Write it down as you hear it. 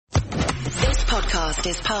podcast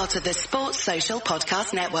is part of the Sports Social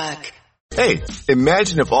Podcast Network. Hey,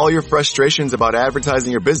 imagine if all your frustrations about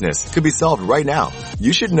advertising your business could be solved right now.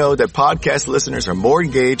 You should know that podcast listeners are more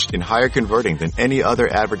engaged and higher converting than any other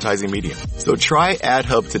advertising medium. So try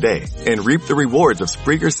AdHub today and reap the rewards of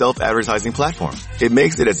Spreaker's self-advertising platform. It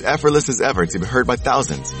makes it as effortless as ever to be heard by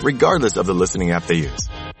thousands, regardless of the listening app they use.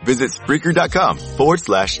 Visit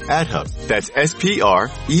Spreaker.com/AdHub. That's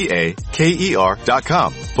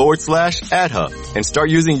SPREAKER.com/AdHub and start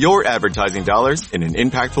using your advertising dollars in an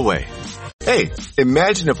impactful way. Hey,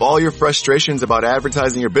 imagine if all your frustrations about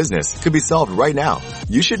advertising your business could be solved right now.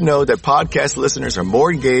 You should know that podcast listeners are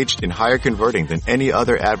more engaged and higher converting than any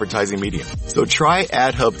other advertising medium. So try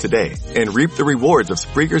AdHub today and reap the rewards of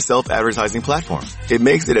Spreaker's self-advertising platform. It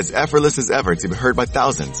makes it as effortless as ever to be heard by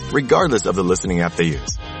thousands, regardless of the listening app they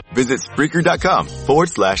use. Visit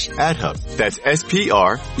Spreaker.com/AdHub. That's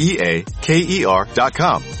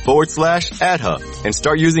SPREAKER.com/AdHub and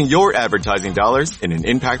start using your advertising dollars in an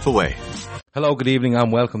impactful way. Hello, good evening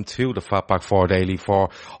and welcome to the Fatback 4 Daily for,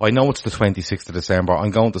 I know it's the 26th of December,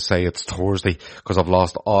 I'm going to say it's Thursday because I've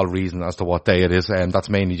lost all reason as to what day it is, and that's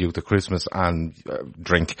mainly due to Christmas and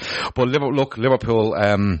drink. But Liverpool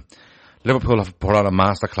have put on a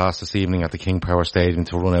masterclass this evening at the King Power Stadium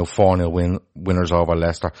to run out 4-0 winners over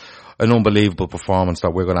Leicester. An unbelievable performance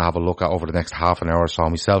that we're going to have a look at over the next half an hour or so,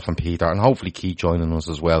 myself and Peter, and hopefully Keith joining us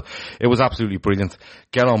as well. It was absolutely brilliant.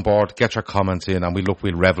 Get on board, get your comments in, and we'll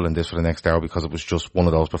revel in this for the next hour because it was just one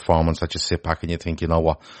of those performances that you sit back and you think, you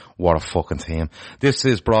know what a fucking team. This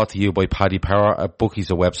is brought to you by Paddy Power. A bookie's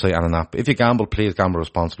a website and an app. If you gamble, please gamble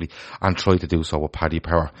responsibly and try to do so with Paddy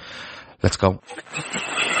Power. Let's go.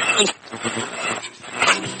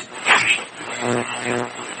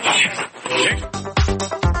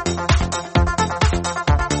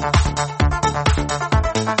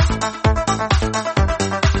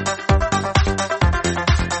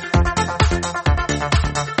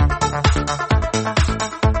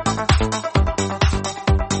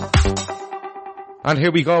 And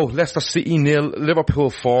here we go. Leicester City 0,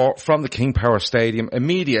 Liverpool 4 from the King Power Stadium.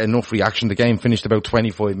 Immediate enough reaction. The game finished about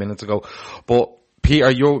 25 minutes ago. But Peter,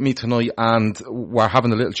 you're with me tonight and we're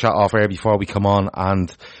having a little chat off air before we come on,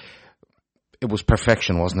 and it was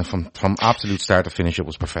perfection, wasn't it? From absolute start to finish, it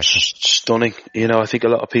was perfection. Stunning. You know, I think a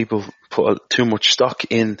lot of people put too much stock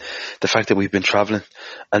in the fact that we've been travelling,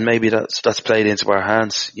 and maybe that's played into our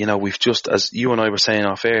hands. You know, we've just, as you and I were saying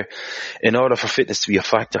off air, in order for fitness to be a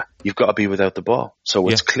factor, you've got to be without the ball. So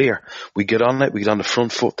it's clear. We get on it, we get on the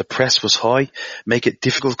front foot, the press was high, make it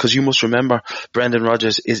difficult, because you must remember, Brendan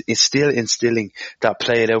Rodgers is still instilling that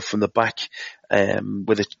play it out from the back.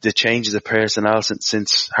 With the changes of personnel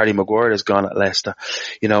since Harry Maguire has gone at Leicester,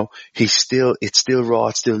 you know, it's still raw,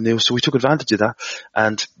 it's still new. So we took advantage of that.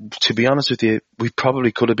 And to be honest with you, we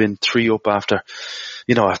probably could have been 3 up after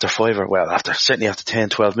 5 or, well, certainly after 10,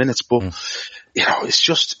 12 minutes. But, you know, it's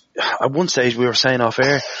just, at one stage we were saying off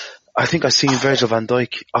air, I think I seen Virgil van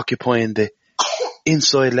Dijk occupying the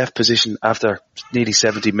inside left position after nearly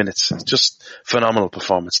 70 minutes. Just phenomenal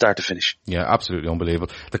performance, start to finish. Yeah, absolutely unbelievable.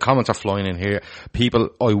 The comments are flying in here.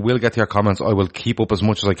 People, I will get to your comments. I will keep up as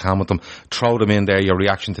much as I can with them. Throw them in there, your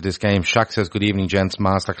reaction to this game. Shaq says, good evening, gents,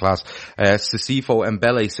 masterclass. Sisifo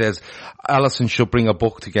Mbele says, Alisson should bring a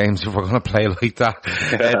book to games if we're going to play like that.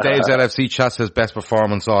 Dave's LFC chat says, best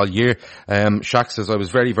performance all year. Shaq says, I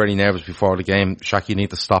was very, very nervous before the game. Shaq, you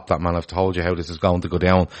need to stop that, man. I've told you how this is going to go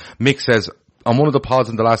down. Mick says, on one of the pods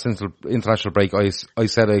in the last international break, I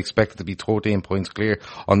said I expected to be 13 points clear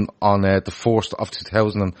on the 4th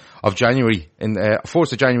of January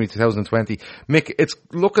 2020. Mick, it's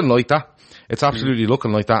looking like that. It's absolutely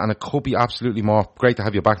looking like that, and it could be absolutely more. Great to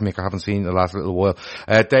have you back, Mick. I haven't seen you in the last little while.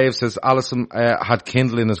 Dave says Alisson had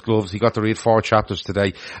Kindle in his gloves. He got to read 4 chapters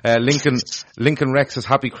today. Lincoln Rex says,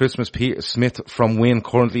 happy Christmas, Peter Smith from Wynn,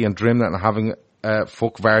 currently in Drimna and having a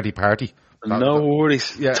fuck Vardy party. No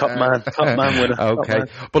worries. Yeah, top man with it. Okay.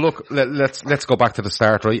 But look, let's go back to the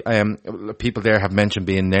start, right? People there have mentioned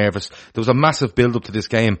being nervous. There was a massive build up to this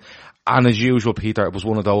game, and as usual, Peter, it was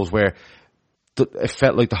one of those where it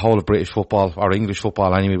felt like the whole of British football, or English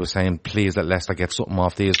football anyway, was saying, please let Leicester get something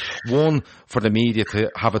off these. One, for the media to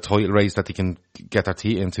have a title race that they can get their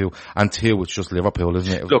teeth into, and 2, it's just Liverpool,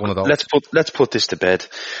 isn't it? Look, one of those. let's put this to bed.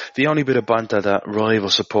 The only bit of banter that rival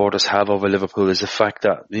supporters have over Liverpool is the fact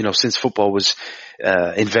that, you know, since football was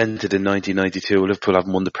invented in 1992, Liverpool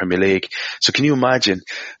haven't won the Premier League. So can you imagine,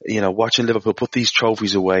 you know, watching Liverpool put these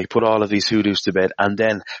trophies away, put all of these hoodoos to bed, and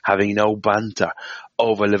then having no banter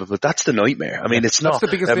over Liverpool? That's the nightmare. I mean, it's not. The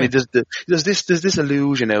biggest thing. There's this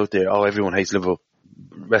illusion out there. Oh, everyone hates Liverpool.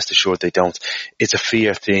 rest assured they don't. It's a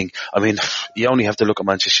fear thing. I mean, you only have to look at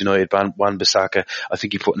Manchester United. Wan-Bissaka, I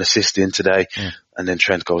think he put an assist in today, and then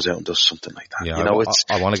Trent goes out and does something like that. Yeah, you know,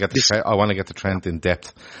 I want to get to Trent in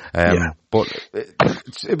depth. But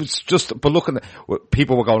it was just, but looking at,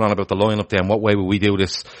 people were going on about the lineup there and what way would we do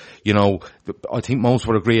this. You know, I think most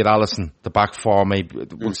would agree at Alisson, the back four maybe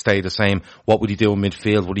would stay the same. What would he do in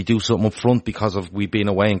midfield? Would he do something up front because of we being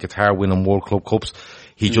away in Qatar winning World Club Cups?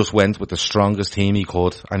 He just went with the strongest team he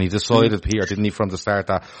could, and he decided, Peter, didn't he, from the start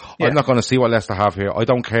that I'm not going to see what Leicester have here. I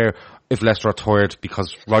don't care if Leicester are tired,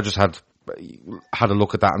 because Rodgers had a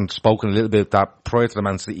look at that and spoken a little bit of that prior to the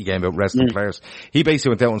Man City game about resting players. He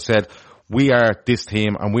basically went out and said, we are this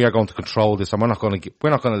team and we are going to control this, and we're not going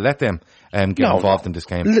to let them get involved in this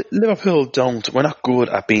game. Liverpool we're not good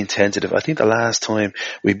at being tentative. I think the last time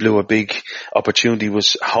we blew a big opportunity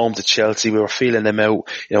was home to Chelsea. We were feeling them out,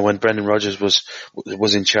 you know, when Brendan Rodgers was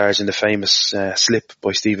in charge in the famous slip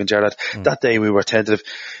by Steven Gerrard. That day we were tentative.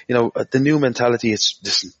 You know, the new mentality is,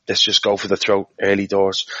 listen, let's just go for the throat early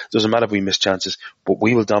doors. Doesn't matter if we miss chances, but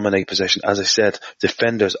we will dominate possession. As I said,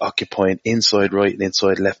 defenders occupying inside right and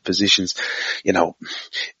inside left positions. You know,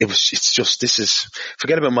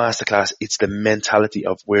 forget about masterclass. It's the mentality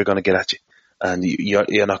of we're going to get at you. And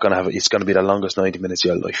you're not going to have it. It's going to be the longest 90 minutes of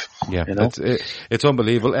your life. Yeah, you know? It's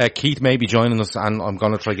unbelievable. Keith may be joining us, and I'm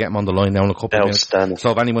going to try to get him on the line now in a couple of minutes.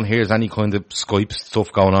 So if anyone hears any kind of Skype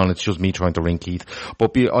stuff going on, it's just me trying to ring Keith.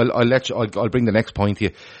 But I'll bring the next point to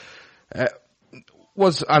you.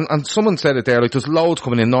 And someone said it there, like, there's loads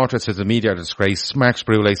coming in. Northwood says the media are a disgrace. Mark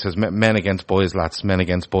Spruley says men against boys, lads, men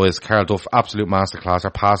against boys. Carl Duff, absolute masterclass. Our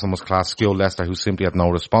passing was class. Skill Leicester, who simply had no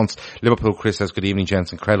response. Liverpool Chris says, good evening,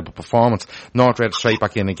 gents, incredible performance. Northwood straight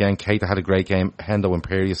back in again. Keita had a great game. Hendo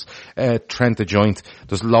Imperious. Trent the Joint.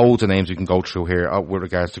 There's loads of names we can go through here with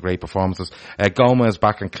regards to great performances. Gomez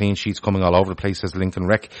back and clean sheets coming all over the place, says Lincoln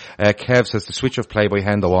Wreck. Kev says the switch of play by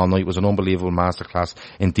Hendo all night was an unbelievable masterclass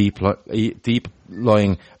in deep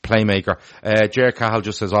lying playmaker. Jer Cahill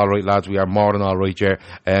just says, all right, lads, we are more than all right, Jer.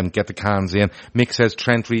 Get the cans in. Mick says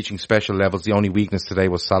Trent reaching special levels. The only weakness today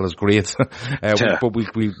was Salah's grades. But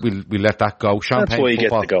we let that go. Champagne That's why you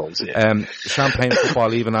football. Get the goals. Yeah. Champagne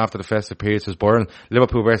football even after the festive period, says Byrne.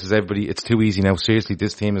 Liverpool versus everybody. It's too easy now. Seriously,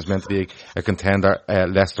 this team is meant to be a contender.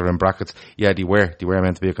 Leicester in brackets. Yeah, they were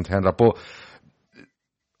meant to be a contender. But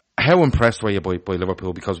how impressed were you by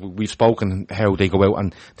Liverpool? Because we've spoken how they go out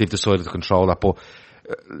and they've decided to control that. But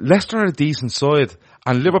Leicester are a decent side,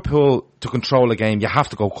 and Liverpool, to control a game, you have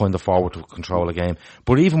to go kind of forward to control a game.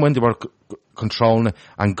 But even when they were controlling it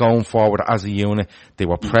and going forward as a unit, they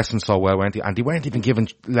were pressing so well, weren't they? And they weren't even giving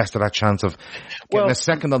Leicester that chance of getting a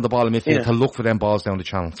second on the ball in midfield to look for them balls down the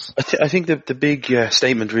channels. I think the big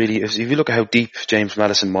statement really is, if you look at how deep James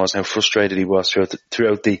Maddison was, how frustrated he was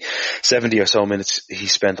throughout the 70 or so minutes he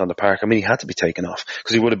spent on the park. I mean, he had to be taken off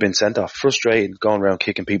because he would have been sent off, frustrated, going around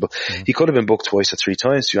kicking people. He could have been booked twice or three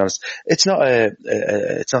times, to be honest. It's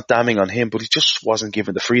not damning on him, but he just wasn't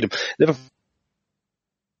given the freedom. Liverpool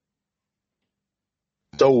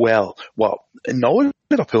so well. What no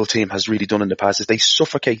Liverpool team has really done in the past is they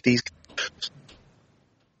suffocate these.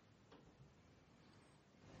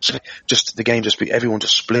 The game everyone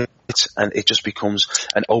just splits, and it just becomes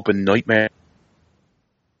an open nightmare.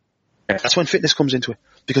 That's when fitness comes into it,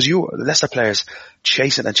 because Leicester players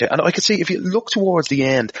chasing and chasing. And I could see, if you look towards the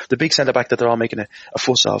end, the big centre back that they're all making a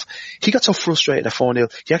fuss of, he got so frustrated at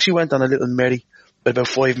 4-0. He actually went on a little merry with about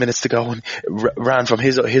 5 minutes to go and ran from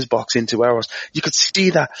his box into ours. You could see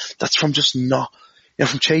that's from just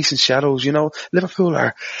from chasing shadows. You know, Liverpool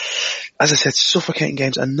are, as I said, suffocating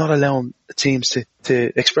games and not allowing teams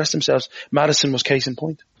to express themselves. Maddison was case in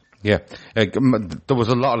point. Yeah, there was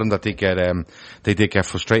a lot of them that they did get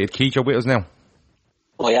frustrated. Keith, you're with us now?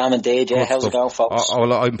 I am indeed, yeah. How's it going, folks?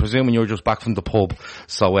 Well, I'm presuming you're just back from the pub,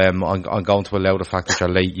 so I'm going to allow the fact that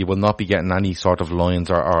you're late. You will not be getting any sort of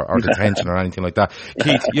lines or detention or anything like that.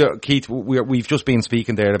 Keith, we've just been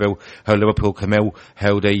speaking there about how Liverpool came out,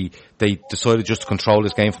 how they decided just to control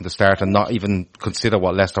this game from the start and not even consider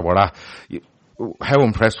what Leicester were at. How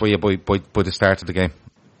impressed were you by the start of the game?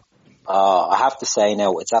 I have to say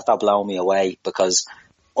now, it's after blowing me away, because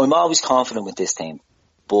I'm always confident with this team,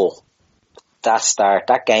 but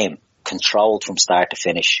that game, controlled from start to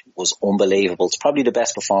finish, was unbelievable. It's probably the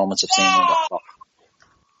best performance I've seen on that clock.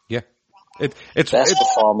 Yeah. It's best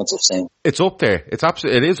performance I've seen. It's up there.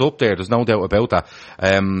 It is up there. There's no doubt about that.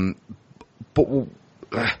 But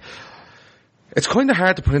it's kind of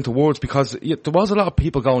hard to put into words, because there was a lot of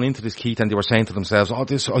people going into this, Keith, and they were saying to themselves,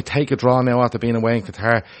 I take a draw now after being away in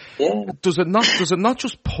Qatar. Yeah. Does it not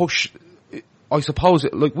just push I suppose,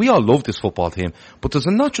 like, we all love this football team, but does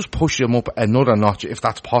it not just push them up another notch, if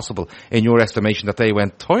that's possible, in your estimation, that they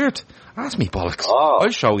went tired? Ask me bollocks. I'll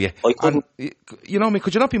show you. I couldn't. And, you know, I mean,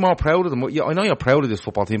 could you not be more proud of them? I know you're proud of this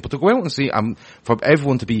football team, but to go out and see, for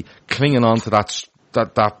everyone to be clinging on to that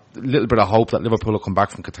little bit of hope that Liverpool will come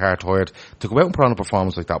back from Qatar tired, to go out and put on a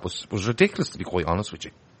performance like that was ridiculous, to be quite honest with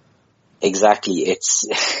you. Exactly.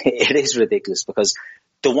 It is ridiculous, because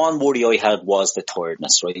the one worry I had was the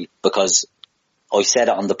tiredness, right? Because I said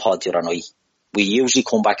it on the pod the other night. We usually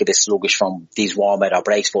come back a bit sluggish from these warm weather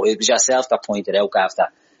breaks, but it was yourself that pointed out, Gav,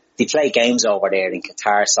 that they play games over there in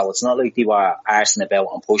Qatar, so it's not like they were arsing about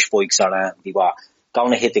on push bikes or anything. They were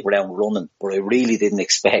going to hit the ground running, but I really didn't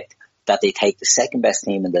expect that they take the second place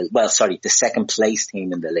team in the league,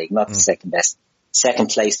 not the second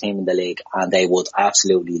place team in the league, and they would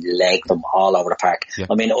absolutely leg them all over the park. Yeah.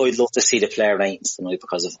 I mean, I'd love to see the player ratings tonight,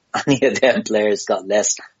 because if any of them players got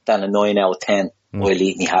less than a 9 out of 10, I'll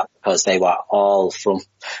leave me happy, because they were all from...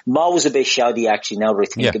 Mo was a bit shoddy, actually, now that I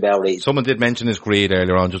think about it. Someone did mention his grade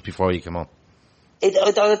earlier on, just before he came on.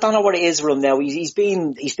 I don't know what it is with him now. He's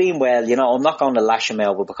been well, you know. I'm not going to lash him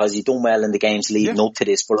out because he's done well in the games leading up to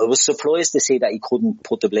this, but I was surprised to see that he couldn't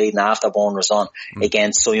put the bleeding afterburners on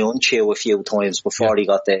against Soyuncu a few times before he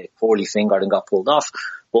got the poorly fingered and got pulled off.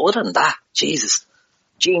 But other than that, Jesus,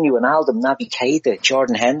 Gini Wijnaldum, Naby Keita,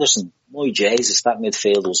 Jordan Henderson, my Jesus, that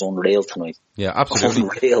midfield was unreal tonight. Yeah,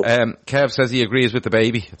 absolutely. Unreal. Kev says he agrees with the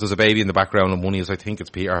baby. There's a baby in the background, and one is, I think it's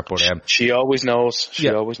Peter. But she always knows. She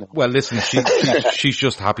always knows. Well, listen, she's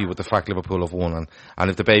just happy with the fact Liverpool have won, and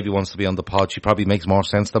if the baby wants to be on the pod, she probably makes more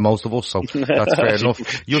sense than most of us. So that's fair enough.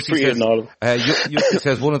 Yussi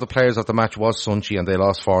says one of the players of the match was Sunchi, and they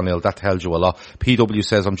lost 4-0. That tells you a lot. PW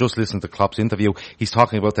says, I'm just listening to Klopp's interview. He's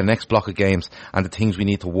talking about the next block of games and the things we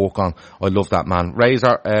need to work on. I love that man.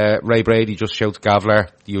 Ray Brady just shouts Gavler,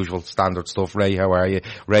 the usual standard stuff. Ray, how are you?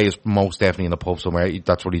 Ray is most definitely in a pub somewhere.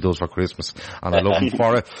 That's what he does for Christmas, and I love him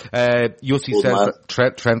for it. Yussi says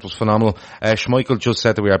that Trent was phenomenal. Schmeichel just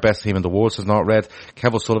said that we are best team in the world, says Not Red.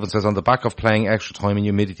 Kev O'Sullivan says, on the back of playing extra time and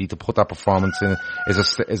humidity, to put that performance in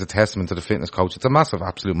is a testament to the fitness coach. It's a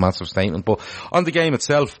absolute massive statement. But on the game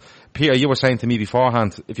itself, Peter, you were saying to me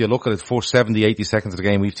beforehand, if you look at it, for 70, 80 seconds of the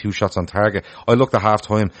game, we've 2 shots on target. I looked at half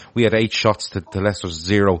time, we had 8 shots to Leicester's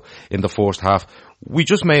 0 in the first half. We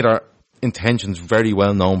just made our intentions very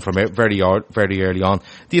well known from very early on.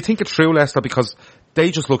 Do you think it's true, Leicester, because they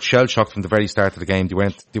just looked shell-shocked from the very start of the game?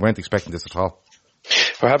 They weren't expecting this at all.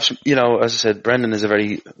 Perhaps, you know, as I said, Brendan is a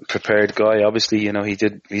very prepared guy. Obviously, you know, he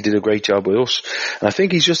did a great job with us. And I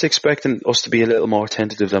think he's just expecting us to be a little more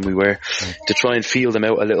tentative than we were, to try and feel them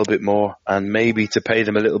out a little bit more, and maybe to pay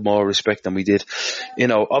them a little more respect than we did. You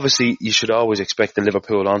know, obviously you should always expect the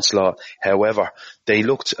Liverpool onslaught. However, they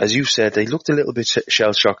looked, as you said, a little bit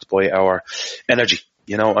shell-shocked by our energy.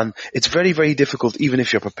 You know, and it's very, very difficult, even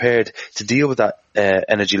if you're prepared, to deal with that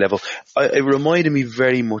energy level. It reminded me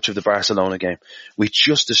very much of the Barcelona game. We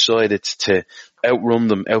just decided to outrun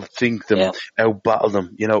them, outthink them, outbattle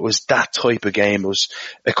them. You know, it was that type of game.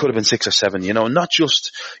 It could have been 6 or 7. You know, not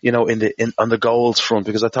just, you know, on the goals front,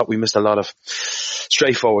 because I thought we missed a lot of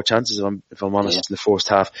straightforward chances, if I'm honest, in the first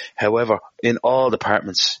half. However, in all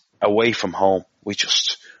departments away from home, we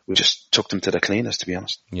just took them to the cleaners, to be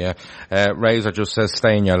honest. Yeah. Razor just says,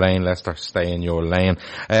 stay in your lane, Leicester, stay in your lane.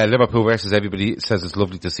 Liverpool versus everybody says it's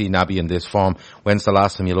lovely to see Naby in this form. When's the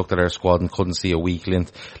last time you looked at our squad and couldn't see a weak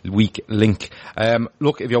link?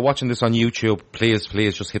 Look, if you're watching this on YouTube, please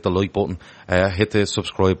just hit the like button, hit the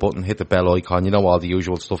subscribe button, hit the bell icon, you know, all the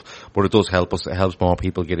usual stuff. But it does help us. It helps more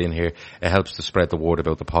people get in here. It helps to spread the word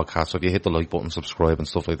about the podcast. So if you hit the like button, subscribe and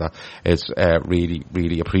stuff like that, it's really,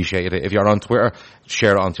 really appreciated. If you're on Twitter,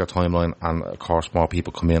 share it onto your timeline, and of course more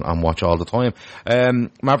people come in and watch all the time.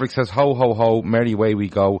 Maverick says, ho ho ho, merry way we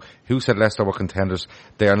go. Who said Leicester were contenders?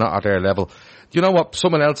 They are not at their level. Do you know what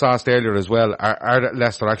someone else asked earlier as well? Are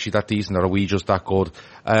Leicester actually that decent, or are we just that good?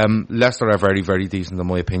 Leicester are very, very decent in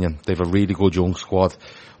my opinion. They've a really good young squad,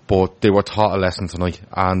 but they were taught a lesson tonight,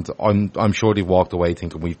 and I'm sure they walked away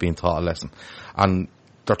thinking we've been taught a lesson. And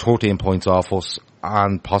they're 13 points off us,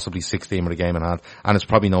 and possibly 16 with a game in hand. And it's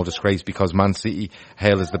probably no disgrace, because Man City,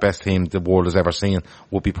 hail is the best team the world has ever seen,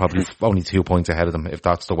 would be probably only 2 points ahead of them if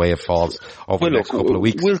that's the way it falls over the next couple of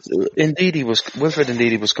weeks. Wilfred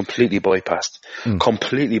Ndidi was completely bypassed.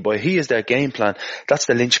 Completely he is their game plan. That's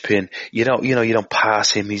the linchpin. You don't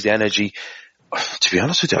pass him, his energy. To be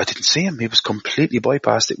honest with you, I didn't see him. He was completely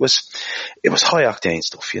bypassed. It was high octane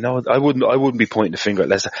stuff, you know. I wouldn't be pointing the finger at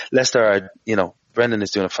Leicester. Leicester are, you know, Brendan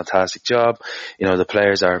is doing a fantastic job. You know, the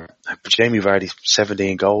players are, Jamie Vardy,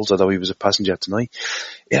 17 goals, although he was a passenger tonight.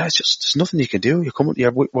 Yeah, it's just, there's nothing you can do.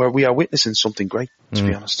 We are witnessing something great, to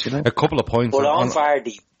be honest, you know. A couple of points. But on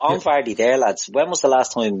Vardy there, lads, when was the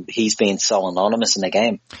last time he's been so anonymous in a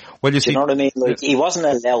game? Well, do you know what I mean? Like, he wasn't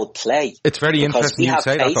allowed play. It's very interesting you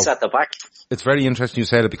say that, though. At the back. It's very interesting you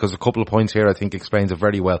say that, because a couple of points here I think explains it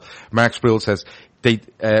very well. Mark Sproul says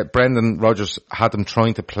Brendan Rodgers had them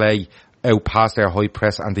trying to play out past their high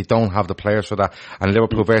press, and they don't have the players for that. And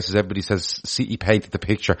Liverpool versus everybody says City painted the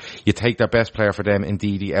picture. You take their best player for them,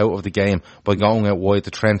 Ndidi, out of the game by going out wide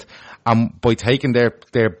to Trent, and by taking their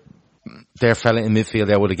fella in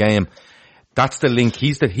midfield out of the game. That's the link.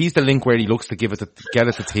 He's the link where he looks to get it to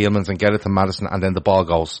Tielemans and get it to Maddison, and then the ball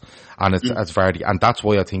goes, and it's Vardy, and that's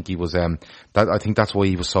why I think he was I think that's why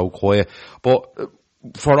he was so quiet. But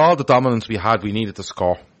for all the dominance we had, we needed to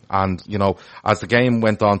score. And, you know, as the game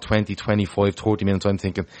went on 20, 25, 30 minutes, I'm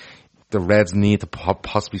thinking the Reds need to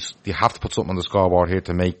they have to put something on the scoreboard here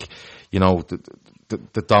to make, you know,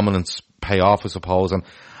 the dominance pay off, I suppose.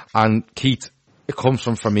 And Keith, it comes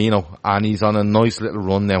from Firmino, and he's on a nice little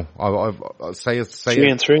run now. I'll say it.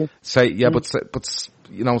 3-3. But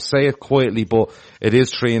you know, say it quietly, but it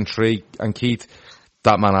is 3-3. And Keith,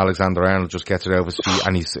 that man Alexander-Arnold just gets it out of his feet,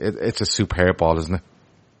 and it's a superb ball, isn't it?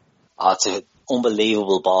 Oh, it's an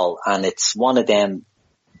unbelievable ball, and it's one of them,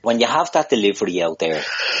 when you have that delivery out there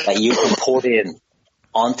that you can put in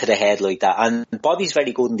onto the head like that, and Bobby's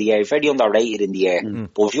very good in the air, very underrated in the air,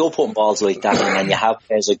 but if you're putting balls like that and you have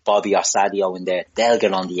players like Bobby or Sadio in there, they'll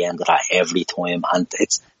get on the end of that every time, and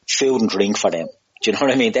it's food and drink for them. Do you know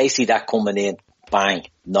what I mean? They see that coming in, bang,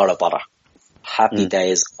 not a bother. Happy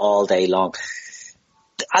days all day long.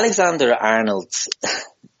 Alexander-Arnold,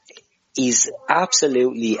 he's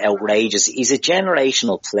absolutely outrageous. He's a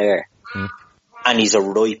generational player, and he's a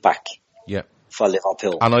right back. Yeah. For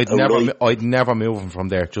Liverpool. And I'd never move him from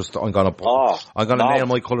there. Just, I'm gonna nail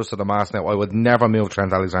my colours to the mast now. I would never move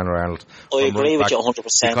Trent Alexander-Arnold. I agree with you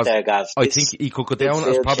 100% there, Gav. I think he could go down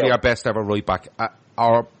as probably our best ever right back,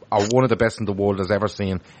 or one of the best in the world has ever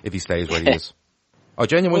seen if he stays where he is. I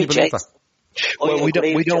genuinely believe that. Well, we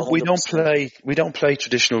don't play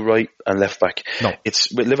traditional right and left back. No.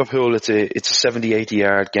 It's with Liverpool, it's a 70, 80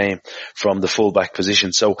 yard game from the full back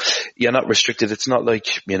position. So you're not restricted. It's not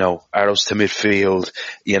like, you know, arrows to midfield,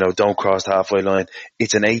 you know, don't cross the halfway line.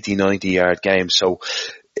 It's an 80, 90 yard game. So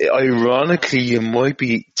ironically, you might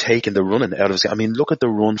be taking the running out of it. I mean, look at the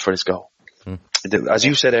run for his goal. As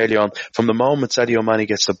you said earlier on, from the moment Sadio Mane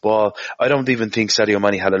gets the ball, I don't even think Sadio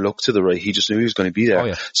Mane had a look to the right. He just knew he was going to be there. Oh,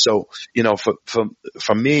 yeah. So, you know,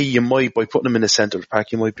 for me, you might, by putting him in the centre of the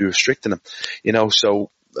pack, you might be restricting him. You know, so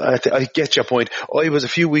I get your point. I was a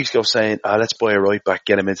few weeks ago saying, let's buy a right back,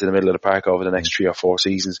 get him into the middle of the park over the next 3 or 4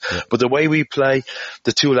 seasons. Yeah. But the way we play,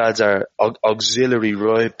 the two lads are auxiliary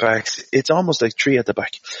right backs. It's almost like 3 at the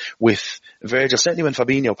back with Virgil. Certainly when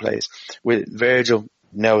Fabinho plays, with Virgil,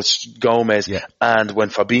 now it's Gomez, and when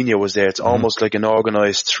Fabinho was there, it's almost like an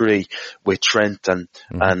organised 3 with Trent and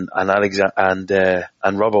Alexander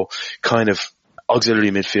and Robbo, kind of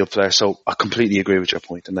auxiliary midfield player. So I completely agree with your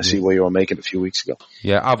point, and I see why you were making it a few weeks ago.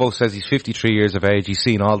 Yeah, Avo says he's 53 years of age. He's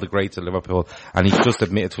seen all the greats at Liverpool, and he's just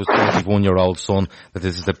admitted to his 21-year-old son that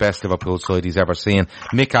this is the best Liverpool side he's ever seen.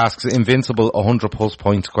 Mick asks, invincible 100 plus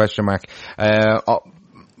points, ?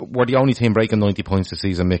 We're the only team breaking 90 points this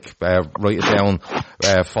season, Mick. Write it down,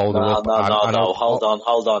 fold it up. No, hold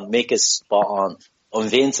on. Mick is spot on.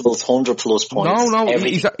 Invincible's 100 plus points. No,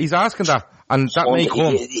 he's asking that. And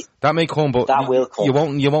that may come, but that will come. You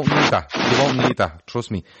won't need that. You won't need that. Trust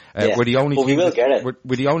me. We're the only team. We will get it.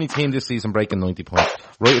 We're the only team this season breaking 90 points.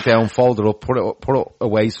 Write it down, fold it up, put it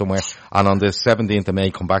away somewhere, and on the 17th of May,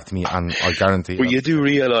 come back to me, and I guarantee. Well, you do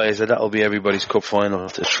realise that that'll be everybody's cup final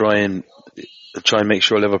to try and make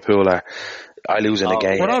sure Liverpool are losing a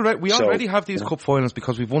game. We already have these cup finals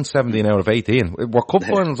because we've won 17 out of 18. We're cup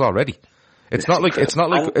finals already. It's not like we're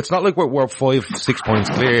 5-6 points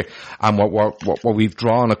clear and we've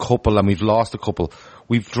drawn a couple and we've lost a couple.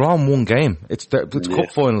 We've drawn one game. It's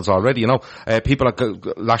cup finals already, you know. People are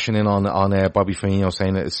lashing in on Bobby Firmino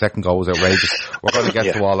saying that his second goal was outrageous. We're going to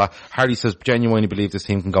get to all that. Harry says, genuinely believe this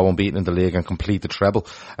team can go unbeaten in the league and complete the treble.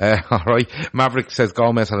 Alright. Maverick says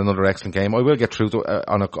Gomez had another excellent game. I will get through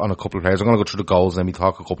on a couple of players. I'm going to go through the goals and then we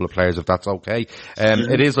talk a couple of players if that's okay.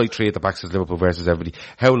 It is like 3 at the back, says Liverpool versus everybody.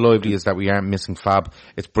 How lively is that we aren't missing Fab?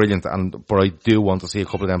 It's brilliant, but I do want to see a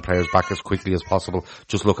couple of them players back as quickly as possible.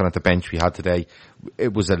 Just looking at the bench we had today,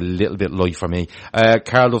 it was a little bit light for me.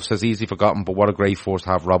 Carl Duff says easily forgotten, but what a great force to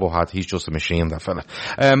have Robbo had. He's just a machine, that fella.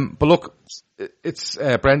 But look, it's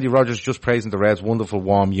Brendy Rogers just praising the Reds. Wonderful,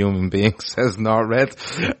 warm human being, says not Red.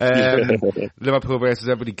 Liverpool versus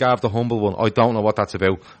everybody. Gav the humble one. I don't know what that's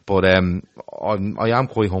about, but I am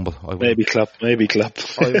quite humble. Maybe clap. I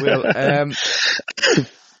will.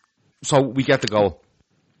 So we get the goal.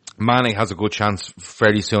 Mane has a good chance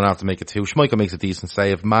fairly soon after make it 2. Schmeichel makes a decent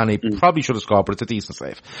save. Mane probably should have scored, but it's a decent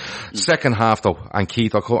save. Second half though, and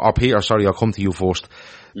Keith, I'll come to you first.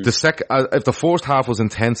 If the first half was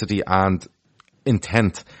intensity and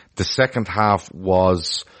intent, the second half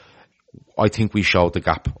was, I think we showed the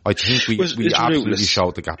gap. I think we absolutely rootless.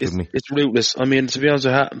 Showed the gap, didn't we? It's rootless. I mean, to be honest,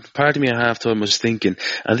 part of me at half-time was thinking,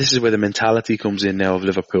 and this is where the mentality comes in now of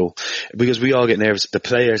Liverpool, because we all get nervous, the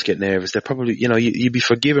players get nervous, they're probably, you'd be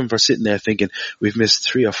forgiven for sitting there thinking, we've missed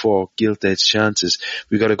 3 or 4 gilt-edged chances,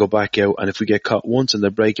 we've got to go back out, and if we get caught once and the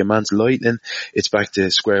break a man's lightning, it's back to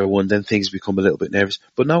square one, then things become a little bit nervous.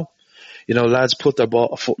 But no, lads put their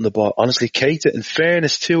foot in the ball. Honestly, Keita, in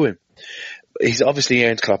fairness to him, he's obviously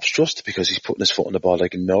earned Klopp's trust because he's putting his foot on the ball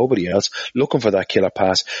like nobody else, looking for that killer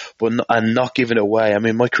pass, and not giving it away. I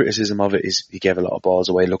mean, my criticism of it is he gave a lot of balls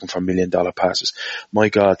away looking for $1 million passes. My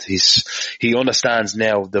God, he understands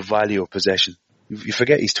now the value of possession. You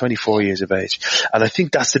forget he's 24 years of age. And I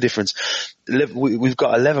think that's the difference. We've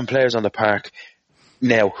got 11 players on the park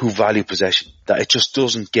now who value possession, that it just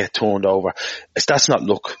doesn't get turned over. That's not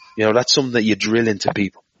luck. That's something that you drill into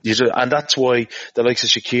people. And that's why the likes of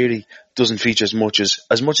Shaqiri doesn't feature as much as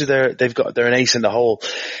they're an ace in the hole.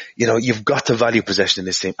 You've got to value possession in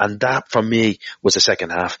this team. And that for me was the second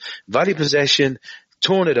half. Value possession,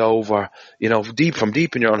 turn it over, from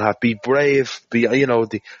deep in your own half, be brave, be,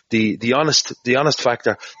 the honest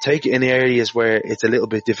factor, take it in the areas where it's a little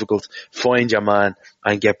bit difficult, find your man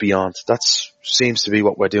and get beyond. That seems to be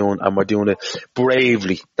what we're doing, and we're doing it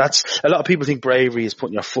bravely. A lot of people think bravery is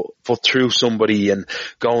putting your foot through somebody and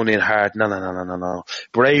going in hard. No.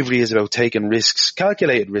 Bravery is about taking risks,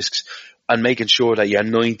 calculated risks, and making sure that you're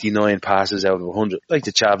 99 passes out of 100, like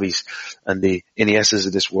the Xavis and the Iniestas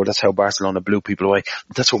of this world. That's how Barcelona blew people away.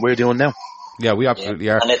 That's what we're doing now. Yeah, we absolutely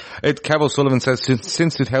are. Kev O'Sullivan says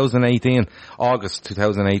since 2018, August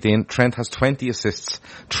 2018, Trent has 20 assists,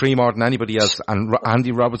 3 more than anybody else, and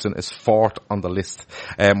Andy Robertson is 4th on the list.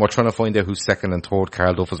 We're trying to find out who's 2nd and 3rd.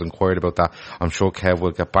 Carl Duff has inquired about that. I'm sure Kev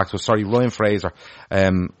will get back to us. Sorry, Ryan Fraser,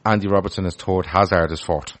 Andy Robertson is 3rd, Hazard is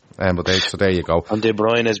 4th. So there you go. And De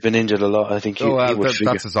Bruyne has been injured a lot. I think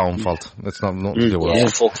that's his own fault. It's nothing to do with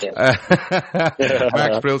us. Fuck him.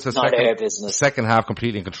 Max Brill says second half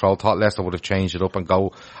completely in control. Thought Leicester would have changed it up and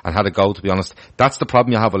had a go, to be honest. That's the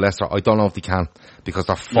problem you have with Leicester. I don't know if they can, because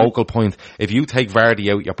their focal point, if you take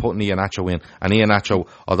Vardy out, you're putting Iheanacho in, and Iheanacho,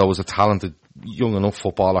 although he's a talented young enough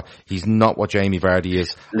footballer, he's not what Jamie Vardy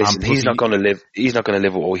is. Listen, he's not going to live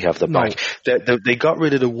with what we have the back. They got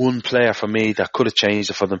rid of the one player for me that could have changed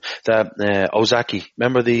it for them. Ozaki,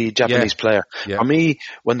 remember the Japanese player? Yeah. For me,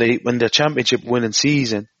 when the championship winning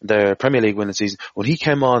season, the Premier League winning season, when he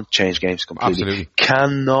came on, changed games completely. Absolutely.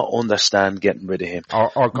 Cannot understand getting rid of him.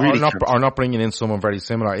 Or not bringing in someone very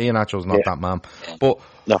similar. Iheanacho's not that man. But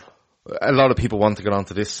no. A lot of people want to get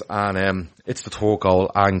onto this, and it's the 3rd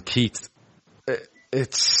goal, and Keith, I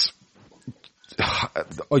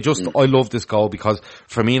love this goal because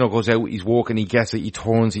Firmino goes out, he's walking, he gets it, he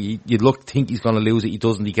turns, you think he's going to lose it, he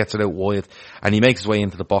doesn't, he gets it out wide, and he makes his way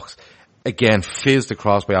into the box. Again, fizzed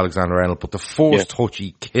across by Alexander-Arnold, but the first touch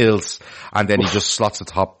he kills, and then he just slots the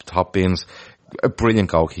top bins. A brilliant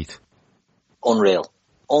goal, Keith. Unreal.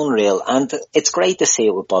 And it's great to see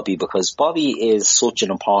it with Bobby, because Bobby is such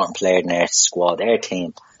an important player in their squad, their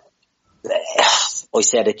team. I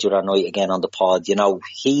said it the other night again on the pod,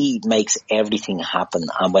 he makes everything happen,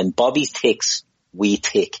 and when Bobby ticks, we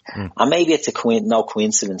tick. And maybe it's no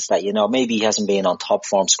coincidence that, maybe he hasn't been on top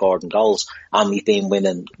form scoring goals, and we've been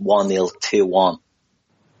winning 1-0, 2-1.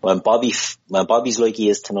 When Bobby's like he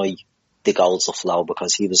is tonight, the goals will flow,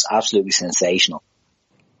 because he was absolutely sensational.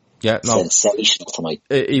 Yeah, no. Sensational tonight.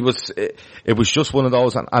 It was just one of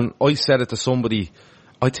those, and I said it to somebody,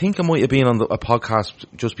 I think it might have been on a podcast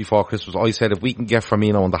just before Christmas. I said if we can get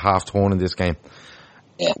Firmino on the half turn in this game,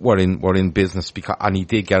 we're in business, and he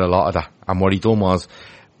did get a lot of that. And what he done was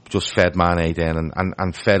just fed Mane then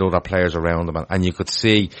and fed other players around him, and you could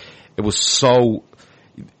see it was so.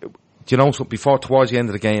 So before, towards the end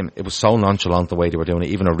of the game, it was so nonchalant the way they were doing it.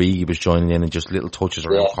 Even Origi was joining in and just little touches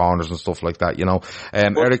around corners and stuff like that,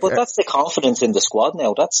 But that's the confidence in the squad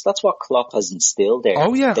now. That's what Klopp has instilled there.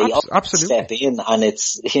 Oh yeah, they absolutely. Step in, and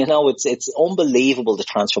it's unbelievable, the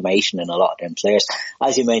transformation in a lot of them players.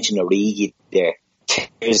 As you mentioned, Origi there,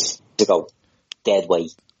 years ago, dead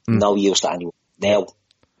weight, no use to anyone. Now,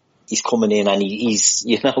 he's coming in and he's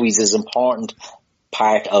as important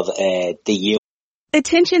part of the unit.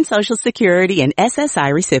 Attention Social Security and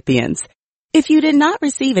SSI recipients. If you did not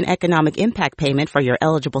receive an economic impact payment for your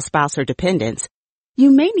eligible spouse or dependents,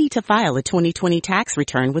 you may need to file a 2020 tax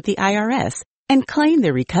return with the IRS and claim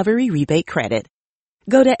the recovery rebate credit.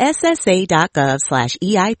 Go to ssa.gov/EIP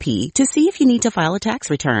to see if you need to file a tax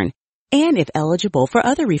return and if eligible for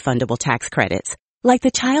other refundable tax credits, like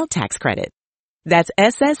the child tax credit. That's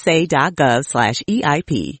ssa.gov/EIP.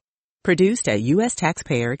 Produced at U.S.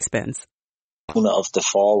 taxpayer expense. Of the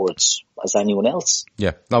forwards as anyone else.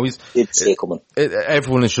 Yeah, no, he's. Did see it coming.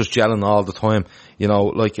 Everyone is just gelling all the time. You know,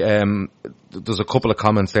 like there's a couple of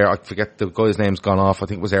comments there. I forget the guy's name's gone off. I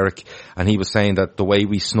think it was Eric, and he was saying that the way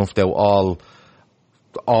we snuffed out all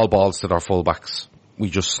balls to their fullbacks, we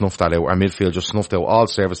just snuffed that out. Our midfield just snuffed out all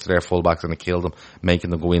service to their fullbacks, and it killed them,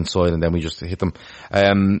 making them go inside, and then we just hit them.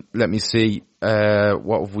 Let me see.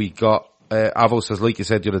 What have we got? Avo says, like you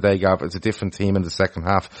said the other day, Gav, it's a different team in the second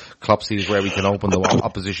half. Klopp sees where we can open the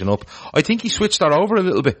opposition up. I think he switched that over a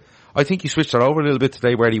little bit.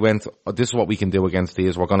 Today, where he went, this is what we can do against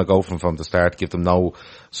these. We're going to go from the start, give them no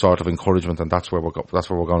sort of encouragement, and that's where we're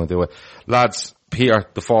going to do it. Lads, Peter,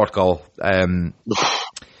 the fourth goal.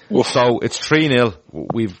 So it's 3-0.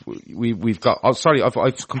 We've got. Oh, sorry,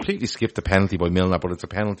 I've completely skipped the penalty by Milner, but it's a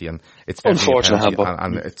penalty, and it's unfortunate,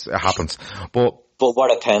 and it happens. But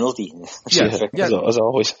what a penalty! Yeah, as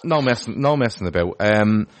always. No messing about.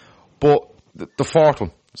 But the fourth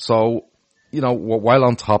one. So, you know, while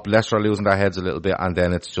on top, Leicester are losing their heads a little bit, and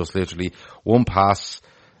then it's just literally one pass,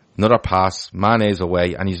 another pass. Mane's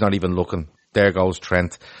away, and he's not even looking. There goes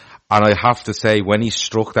Trent, and I have to say, when he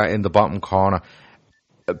struck that in the bottom corner,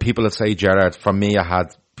 people that say Gerrard, for me, I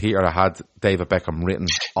had David Beckham written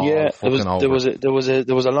all fucking over. There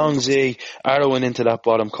was a long Z arrowing into that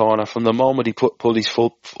bottom corner from the moment he pulled his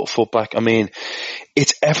foot back. I mean,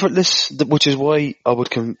 it's effortless, which is why I would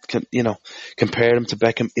compare him to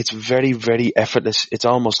Beckham. It's very, very effortless. It's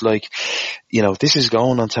almost like, this is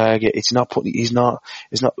going on target. It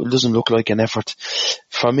doesn't look like an effort.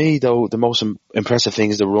 For me, though, the most impressive thing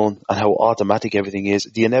is the run and how automatic everything is.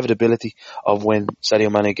 The inevitability of when Sadio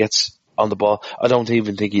Mane gets on the ball. I don't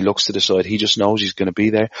even think he looks to the side. He just knows he's going to be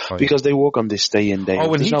there because they work on this day in, day out.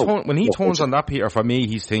 When he turns on that, Peter, for me,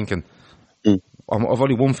 he's thinking, I've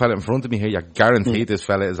only one fella in front of me here. You're guaranteed this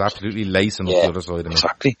fella is absolutely lacing up the other side of me.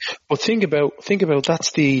 Exactly. But think about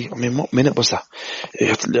that's what minute was that?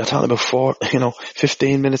 You're talking about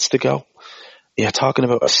 15 minutes to go. You're talking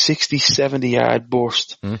about a 60, 70 yard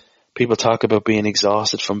burst. People talk about being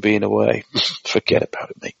exhausted from being away. Forget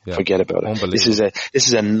about it, mate. Yeah. Forget about it. This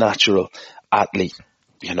is a natural athlete,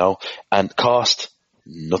 and cost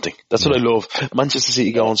nothing. That's what I love. Manchester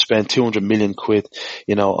City go and spend 200 million quid,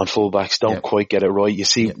 on fullbacks, don't quite get it right. You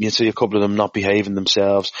see a couple of them not behaving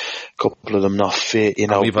themselves, a couple of them not fit,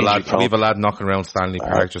 We've a lad knocking around Stanley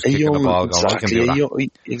Park, just kicking the ball, going, I can do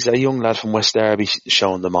that. A young lad from West Derby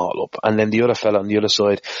showing them all up. And then the other fella on the other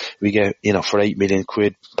side, we get, for 8 million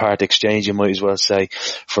quid part exchange, you might as well say,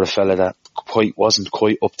 for a fella that wasn't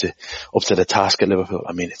quite up to the task at Liverpool.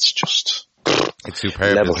 I mean, it's just, it's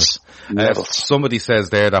superb. Levels. Somebody says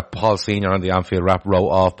there that Paul Senior on the Anfield Wrap wrote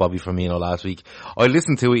off Bobby Firmino last week. I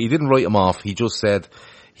listened to it. He didn't write him off. He just said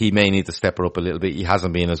he may need to step her up a little bit. He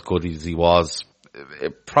hasn't been as good as he was.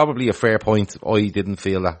 Probably a fair point. I didn't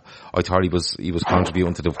feel that. I thought he was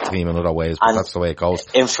contributing to the team in other ways, but that's the way it goes.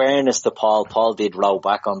 In fairness to Paul did row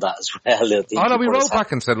back on that as well. We wrote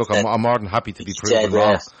back and said, look, I'm more than happy to be proven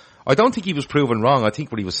wrong. I don't think he was proven wrong. I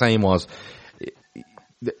think what he was saying was,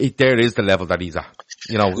 there is the level that he's at.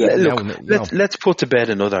 Let's put to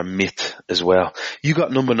bed another myth as well. You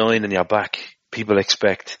got number 9 in your back. People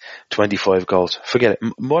expect 25 goals. Forget it.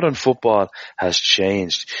 Modern football has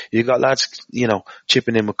changed. You got lads,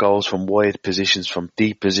 chipping in with goals from wide positions, from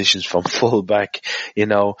deep positions, from full back.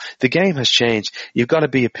 The game has changed. You've got to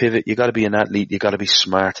be a pivot. You've got to be an athlete. You've got to be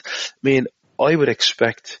smart. I mean, I would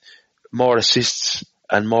expect more assists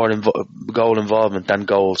and more goal involvement than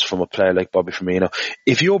goals from a player like Bobby Firmino.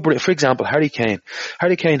 For example, Harry Kane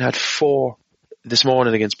had 4 this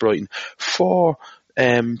morning against Brighton, 4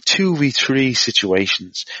 2v3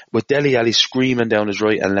 situations with Dele Alli screaming down his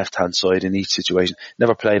right and left hand side in each situation.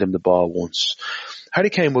 Never played him the ball once. Harry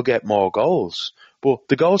Kane will get more goals, but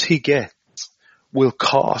the goals he gets will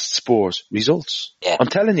cost Spurs results. Yeah. I'm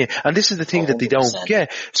telling you. And this is the thing 100%. That they don't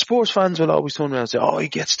get. Spurs fans will always turn around and say, he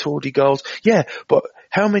gets 30 goals. Yeah, but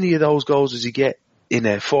how many of those goals does he get in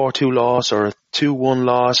a 4-2 loss or a 2-1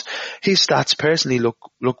 loss? His stats personally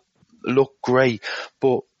look great,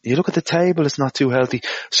 but You look at the table, it's not too healthy.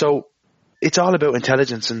 So it's all about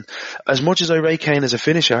intelligence. And as much as I rate Kane as a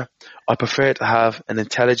finisher, I prefer to have an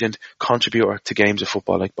intelligent contributor to games of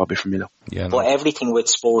football like Bobby Firmino. Yeah, But everything with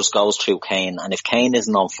Spurs goes through Kane, and if Kane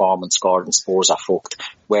isn't on form and scored, then Spurs are fucked.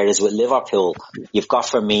 Whereas with Liverpool, you've got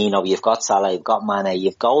Firmino, you've got Salah, you've got Mane,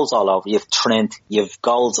 you've goals all over, you've Trent, you've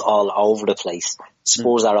goals all over the place.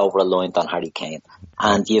 Spurs are over-reliant on Harry Kane.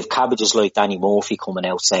 And you have cabbages like Danny Murphy coming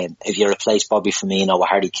out saying, if you replace Bobby Firmino with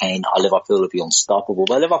Harry Kane, Liverpool will be unstoppable.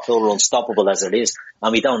 Well, Liverpool are unstoppable as it is,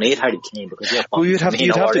 and we don't need Harry Kane because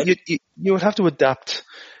you would have to adapt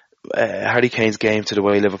Harry Kane's game to the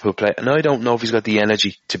way Liverpool play. And I don't know if he's got the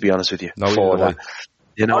energy, to be honest with you, for that.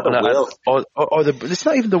 You know, or it's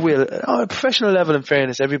not even the will. At professional level, in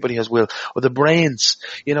fairness, everybody has will. Or the brains.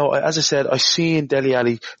 You know, as I said, I've seen Dele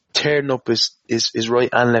Alli tearing up his right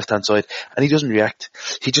and left hand side, and he doesn't react.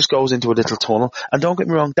 He just goes into a little tunnel. And don't get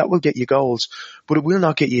me wrong, that will get you goals, but it will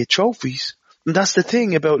not get you trophies. And that's the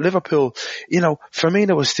thing about Liverpool. You know,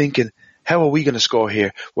 Firmino was thinking, how are we going to score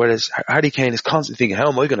here? Whereas Harry Kane is constantly thinking,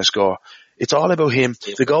 how am I going to score? It's all about him.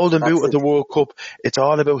 The Golden Boot at the World Cup, it's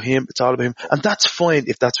all about him. It's all about him. And that's fine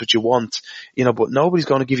if that's what you want, you know, but nobody's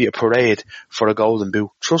going to give you a parade for a Golden Boot.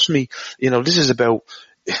 Trust me, you know, this is about,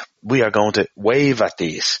 we are going to wave at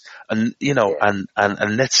these. And, you know, and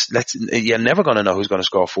let's, you're never going to know who's going to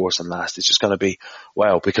score first and last. It's just going to be,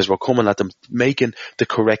 wow, because we're coming at them making the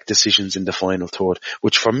correct decisions in the final third,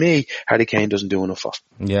 which for me, Harry Kane doesn't do enough of.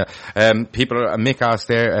 Yeah. Mick asked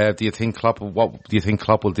there, do you think Klopp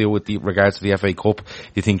will do with regards to the FA Cup? Do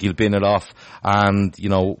you think he'll bin it off and, you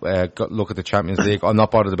know, look at the Champions League? I'm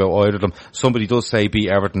not bothered about either of them. Somebody does say beat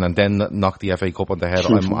Everton and then knock the FA Cup on the head.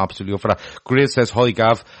 I'm absolutely up for that. Grizz says, hi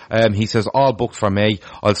Gav. He says, all booked for May.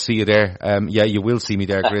 I'll see you there. Yeah, you will see me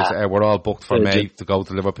there, Grizz. We're all booked for May to go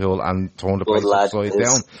to Liverpool and turn the place upside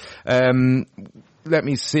down. Let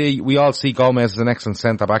me see. We all see Gomez as an excellent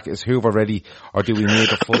centre-back. Is Hoover ready, or do we need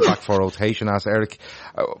a full-back for rotation, asked Eric.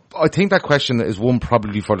 I think that question is one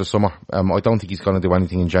probably for the summer. I don't think he's going to do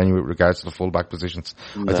anything in January with regards to the full-back positions.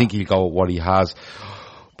 No. I think he'll go with what he has.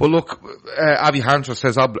 But look, Avi Harnshaw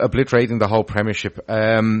says obliterating the whole Premiership.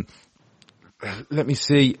 Let me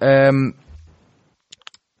see.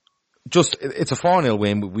 It's a 4-0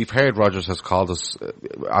 win. We've heard Rodgers has called us,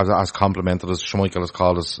 as complimented us. Schmeichel has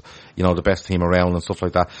called us, you know, the best team around and stuff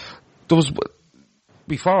like that.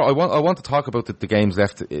 Before I want to talk about the games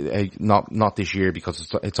left, not this year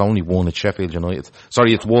because it's only one at Sheffield United.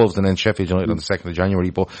 Sorry, it's Wolves and then Sheffield United on the 2nd of January.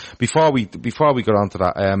 But before we get on to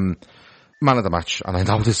that, man of the match, and I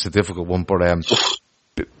know this is a difficult one, but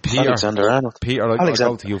Alexander-Arnold. Peter, I'll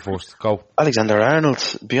go to you first. Go.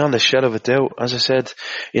 Alexander-Arnold, beyond a shadow of a doubt. As I said,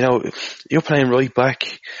 you know, you're playing right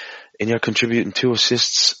back and you're contributing 2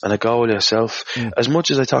 assists and a goal yourself. As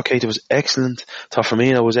much as I thought Keita was excellent, thought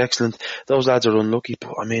Firmino was excellent, those lads are unlucky.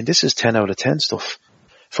 But I mean, this is 10 out of 10 stuff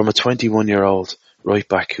from a 21-year-old right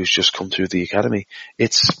back who's just come through the academy.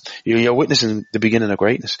 You're witnessing the beginning of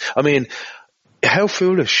greatness. I mean, how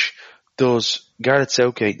foolish does Gareth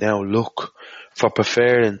Southgate now look for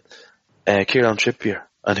preferring Kieran Trippier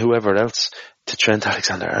and whoever else to Trent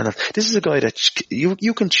Alexander-Arnold? This is a guy that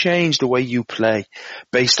you can change the way you play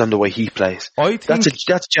based on the way he plays.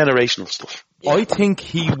 That's generational stuff. I think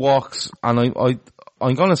he walks, and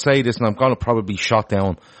I'm going to say this, and I'm going to probably shot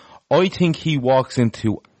down. I think he walks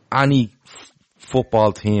into any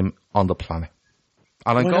football team on the planet.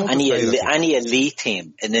 And I'm going any elite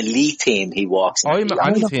team, an elite team, he walks into.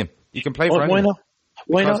 Any team. You can play for anyone. Why not?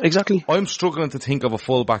 Why not? Exactly. I'm struggling to think of a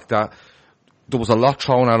fullback that there was a lot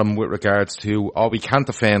thrown at him with regards to, we can't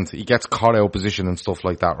defend. He gets caught out of position and stuff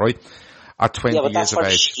like that, right? At 20 years of age. Yeah, but that's for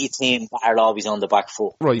the team that are always on the back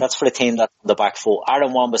foot. Right. That's for the team that's on the back foot.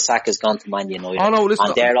 Aaron Wan-Bissaka's gone to Man United. Oh, no, listen.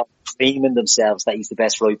 And they're all screaming themselves that he's the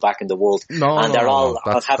best right back in the world. They're all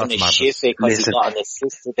having a shit because he got an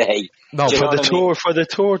assist today. No, for the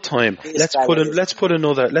third time,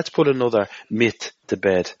 let's put another myth to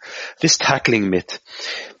bed. This tackling myth.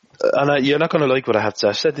 And you're not going to like what I have to say.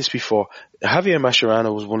 I've said this before. Javier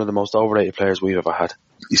Mascherano was one of the most overrated players we've ever had.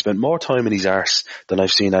 He spent more time in his arse than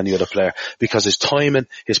I've seen any other player because his timing,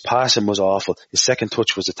 his passing was awful. His second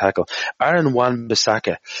touch was a tackle. Aaron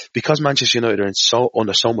Wan-Bissaka, because Manchester United are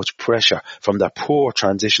under so much pressure from their poor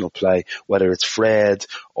transitional play, whether it's Fred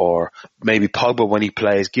or maybe Pogba when he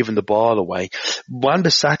plays, giving the ball away.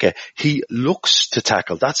 Wan-Bissaka, he looks to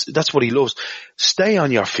tackle. That's what he loves. Stay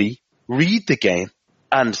on your feet, read the game,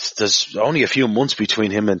 And there's only a few months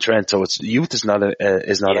between him and Trent, so youth is not an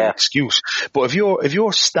excuse. But if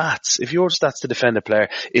your stats to defend a player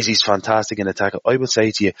is he's fantastic in a tackle, I would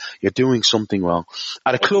say to you, you're doing something wrong.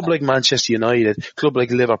 At a club like Manchester United, club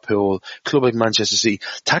like Liverpool, club like Manchester City,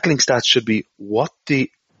 tackling stats should be, what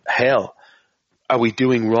the hell are we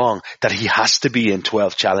doing wrong that he has to be in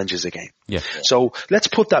 12 challenges a game? Yeah. So let's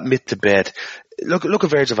put that myth to bed. Look at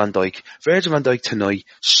Virgil van Dijk. Virgil van Dijk tonight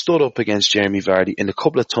stood up against Jamie Vardy in a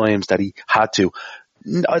couple of times that he had to.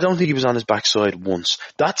 I don't think he was on his backside once.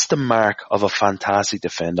 That's the mark of a fantastic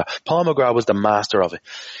defender. Paul McGrath was the master of it.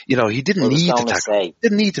 You know, he didn't need to tackle.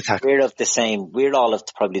 Didn't need to tackle. We're all of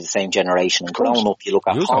probably the same generation. And growing up, you look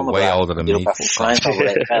at Paul McGrath. Way older than me. You look at Franco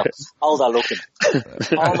Barella. Older looking.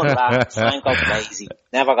 Paul McGrath, Franco Barella,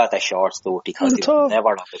 never got their shorts dirty because he was never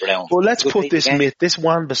on the ground. Well, let's put this myth, this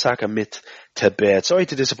Wan-Bissaka myth, to bed. Sorry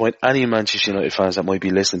to disappoint any Manchester United fans that might be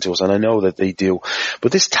listening to us, and I know that they do.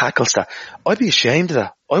 But this tackle stat, I'd be ashamed of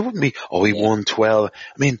that. I wouldn't be, he won 12.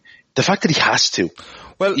 I mean, the fact that he has to.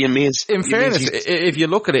 Well, in fairness, if you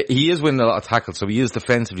look at it, he is winning a lot of tackles, so he is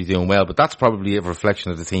defensively doing well, but that's probably a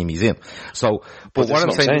reflection of the team he's in. So, but what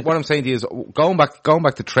I'm saying to you is, going back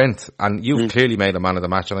to Trent, and you've clearly made a man of the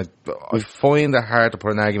match, and I find it hard to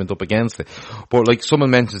put an argument up against it. But like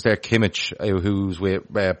someone mentions there, Kimmich, who's with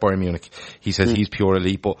Bayern Munich, he says he's pure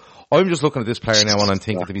elite, but I'm just looking at this player now and I'm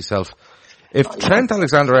thinking to myself, if Trent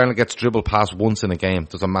Alexander-Arnold gets dribbled past once in a game,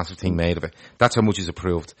 there's a massive thing made of it. That's how much he's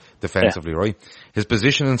improved defensively, right? His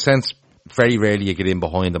positioning sense, very rarely you get in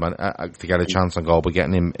behind him and to get a chance on goal, but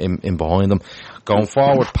getting in behind him. Going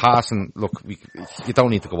forward, passing, look, you don't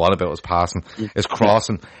need to go on about his passing. His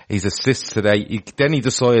crossing, his assists today. Then he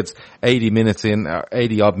decides 80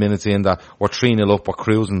 odd minutes in that we're 3-0 up, we're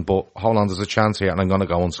cruising, but hold on, there's a chance here and I'm going to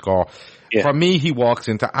go and score. Yeah. For me, he walks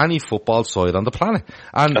into any football side on the planet.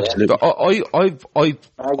 And I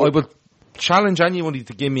would challenge anybody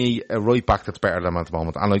to give me a right back that's better than him at the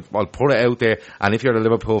moment. And I'll put it out there. And if you're a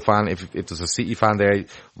Liverpool fan, if there's a City fan there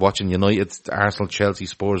watching United, Arsenal, Chelsea,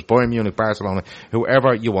 Spurs, Bayern Munich, Barcelona,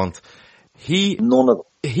 whoever you want, he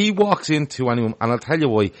walks into anyone, and I'll tell you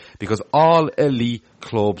why, because all elite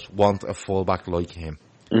clubs want a fullback like him.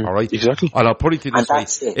 All right, exactly. And I'll put it to you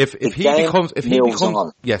this way: if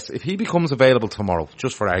he becomes available tomorrow,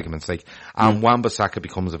 just for argument's sake, and Wan-Bissaka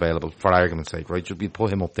becomes available for argument's sake, right? Should we put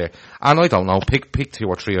him up there? And I don't know, pick 2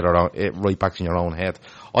 or 3 other right backs in your own head.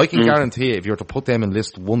 I can guarantee you, if you were to put them in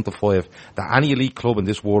list 1 to 5, that any elite club in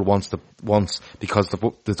this world wants because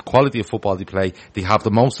the quality of football they play, they have the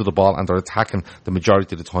most of the ball and they're attacking the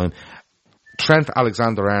majority of the time. Trent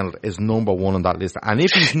Alexander-Arnold is number 1 on that list. And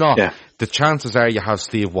if he's not, the chances are you have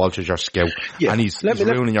Steve Walsh as your scout. Yeah. And he's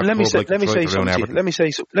ruining your club Let me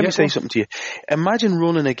say something to you. Imagine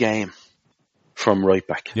running a game from right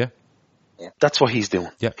back. Yeah. That's what he's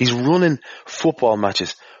doing. Yeah. He's running football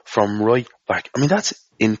matches from right back. I mean, that's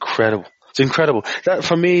incredible. It's incredible. That,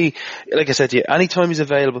 for me, like I said to you, anytime he's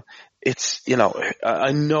available, it's,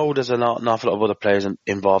 I know there's an awful lot of other players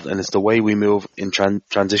involved, and it's the way we move in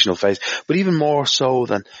transitional phase. But even more so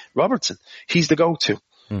than Robertson, he's the go-to.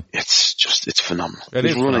 It's phenomenal.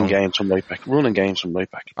 He's running games from right back.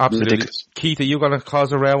 Absolutely. Ridiculous. Keith, are you going to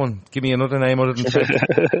cause a row and give me another name other than Trent?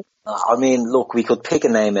 I mean, look, we could pick a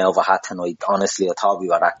name out of a hat tonight. Honestly, I thought we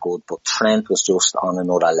were that good, but Trent was just on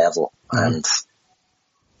another level. And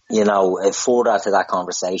further to that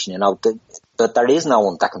conversation, that there is no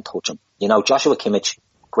one that can touch him. Joshua Kimmich,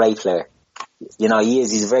 great player.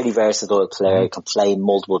 He's a very versatile player, can play in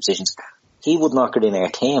multiple positions. He would not get in our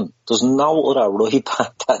team. There's no other right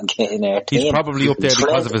back that can get in our team. He's probably up there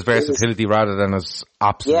because of his versatility rather than his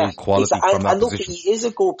absolute quality from that position. He is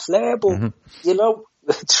a good player, but,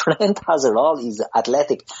 Trent has it all. He's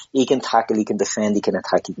athletic. He can tackle, he can defend, he can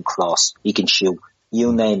attack, he can cross, he can shoot.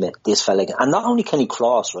 You name it, this fella can. And not only can he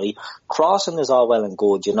cross, right? Crossing is all well and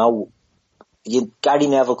good, Gary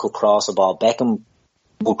Neville could cross a ball. Beckham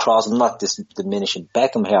would cross. I'm not diminishing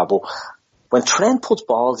Beckham here, but when Trent puts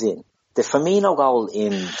balls in, the Firmino goal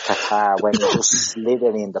in Qatar, when he just slid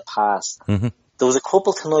it in the pass, there was a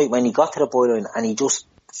couple tonight when he got to the byline and he just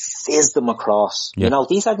fizzed them across. Yeah.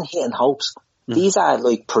 These aren't hitting hopes. These are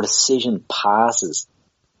like precision passes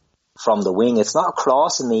from the wing. It's not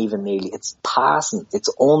crossing even nearly. It's passing. It's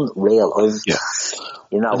unreal. And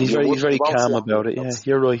he's very calm about it. Yeah,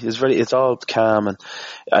 you're right. It's all calm and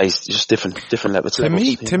he's just different levels. To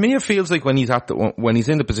me, it feels like when he's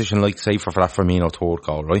in the position, like say for that Firmino third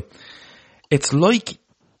goal, right? It's like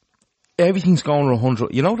everything's going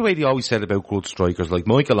 100. You know the way they always said about good strikers, like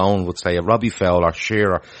Michael Owen would say, Robbie Fowler,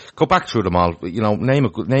 Shearer, go back through them all. Name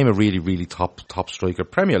a really, really top striker,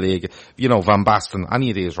 Premier League. Van Basten, any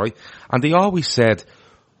of these, right? And they always said,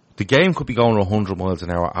 the game could be going 100 miles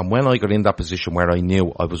an hour, and when I got in that position where I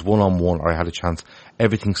knew I was one-on-one or I had a chance,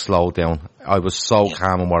 everything slowed down. I was so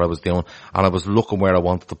calm in what I was doing, and I was looking where I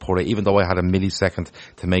wanted to put it, even though I had a millisecond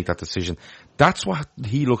to make that decision. That's what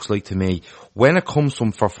he looks like to me. When it comes to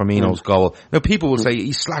him for Firmino's goal, now people will say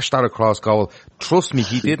he slashed that across goal. Trust me,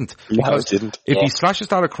 he didn't. Because if he slashes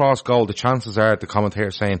that across goal, the chances are, the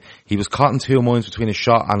commentator saying, he was caught in two minds between a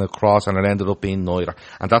shot and a cross, and it ended up being neither.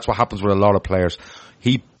 And that's what happens with a lot of players.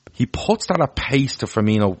 He puts that at pace to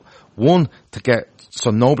Firmino, one, to get,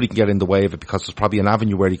 so nobody can get in the way of it, because there's probably an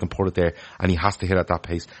avenue where he can put it there, and he has to hit at that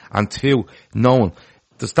pace. And two, knowing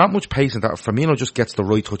there's that much pace in that, Firmino just gets the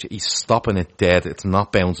right touch, he's stopping it dead, it's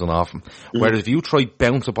not bouncing off him. Whereas if you try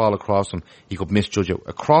bounce a ball across him, he could misjudge it.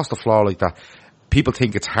 Across the floor like that, people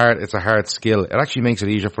think it's hard, it's a hard skill. It actually makes it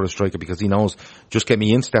easier for a striker, because he knows, just get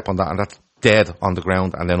me in step on that, and that's dead on the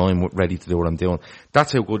ground, and then I'm ready to do what I'm doing.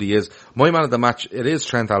 That's how good he is. My man of the match, it is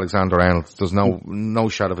Trent Alexander-Arnold. There's no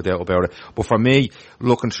shadow of a doubt about it. But for me,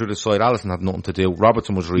 looking through the side, Alisson had nothing to do.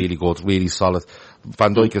 Robertson was really good, really solid.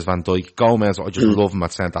 Van Dijk is Van Dijk. Gomez, I just love him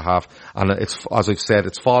at centre half. And it's, as I've said,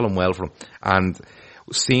 it's fallen well for him. And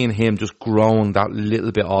seeing him just growing that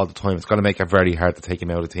little bit all the time, it's going to make it very hard to take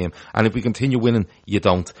him out of the team. And if we continue winning, you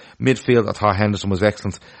don't. Midfield, I thought Henderson was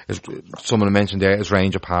excellent. As someone mentioned there, his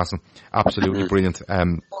range of passing, absolutely brilliant.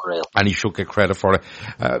 And he should get credit for it.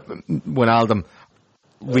 Wijnaldum,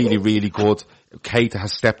 really, really good. Keita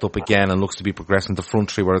has stepped up again and looks to be progressing. The front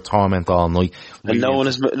three were a torment all night. And no one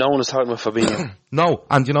is talking about Fabinho. No,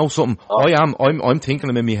 and you know something? I'm thinking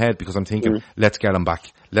him in my head, because I'm thinking, let's get him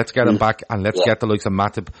back. Let's get him back, and let's get the likes of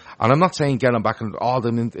Matip. And I'm not saying get him back and all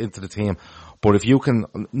them into the team, but if you can,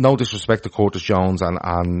 no disrespect to Curtis Jones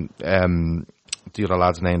and the other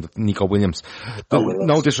lad's name, Nico Williams.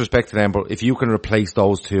 No disrespect to them, but if you can replace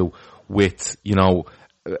those two with, you know,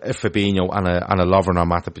 a Fabinho and a Lovren or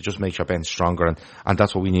Matip, it just makes your bench stronger, and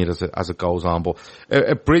that's what we need as it goes on. But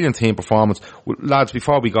a brilliant team performance. Lads,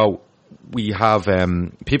 before we go, we have,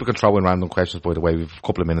 people can throw in random questions, by the way. We've a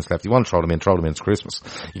couple of minutes left. You want to throw them in, it's Christmas.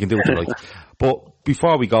 You can do what you like. But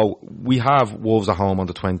before we go, we have Wolves at home on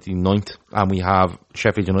the 29th, and we have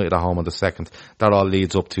Sheffield United at home on the 2nd. That all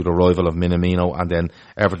leads up to the arrival of Minamino, and then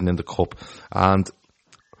Everton in the Cup.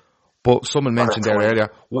 But someone mentioned there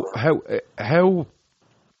earlier,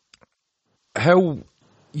 how,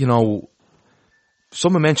 you know,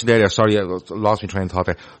 someone mentioned earlier, sorry, I lost my train of thought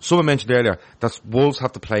there. Someone mentioned earlier that Wolves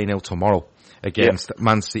have to play now tomorrow against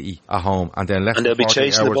Man City at home, and then less and they'll be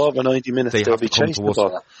chasing the ball for 90 minutes. They'll be chasing the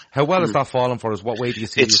ball. How well is that falling for us? What way do you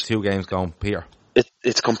see these two games going, Peter?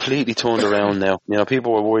 It's completely turned around now. You know,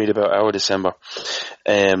 people were worried about our December.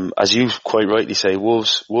 As you quite rightly say,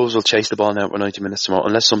 Wolves will chase the ball now for 90 minutes tomorrow,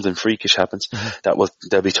 unless something freakish happens.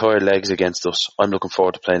 They'll be tired legs against us. I'm looking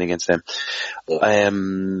forward to playing against them.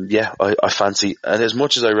 I fancy, and as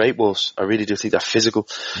much as I rate Wolves, I really do think they're physical.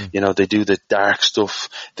 You know, they do the dark stuff.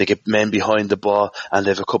 They get men behind the ball, and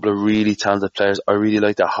they have a couple of really talented players. I really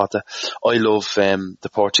like that Jota. I love, the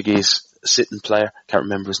Portuguese sitting player, can't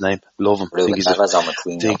remember his name, love him. I think he's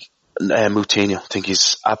Moutinho. I think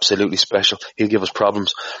he's absolutely special. He'll give us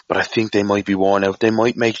problems, but I think they might be worn out. They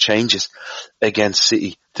might make changes against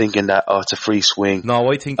City, thinking that, it's a free swing.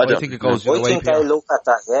 No, I think it goes the way. I think they look at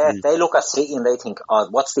that, they look at City and they think,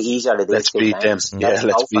 what's the easier of these? Let's beat them.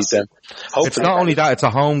 Let's beat them. Hopefully. It's not only that, it's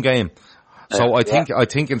a home game. So I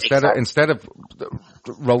think instead of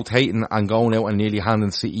rotating and going out and nearly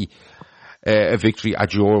handing City a victory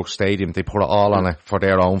at your stadium, they put it all on it for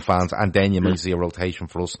their own fans, and then you might see a rotation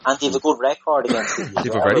for us. And they have a good record against City. They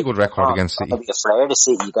have a very good record against City. They'll be afraid of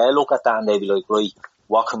City. They'll look at that and they'll be like, right,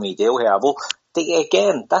 what can we do here? But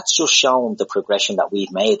again, that's just shown the progression that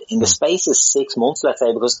we've made in the space of 6 months, let's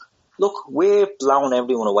say, because look, we're blowing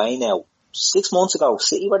everyone away now. 6 months ago,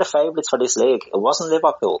 City were the favourites for this league. It wasn't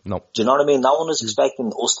Liverpool. No. Do you know what I mean? No one was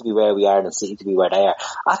expecting us to be where we are and City to be where they are.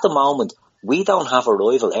 At the moment, we don't have a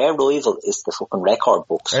rival. Our rival is the fucking record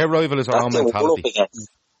books. Our rival is our own mentality.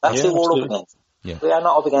 That's who we're up against. Yeah. We are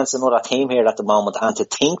not up against another team here at the moment. And to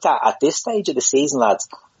think that at this stage of the season, lads,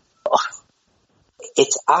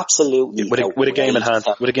 it's absolutely with a game in hand.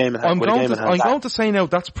 I'm going to say now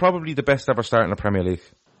that's probably the best ever start in the Premier League.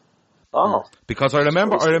 Oh. Because I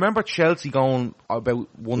remember Chelsea going about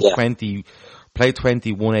 120, played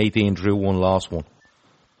 20, 118, drew one, lost one.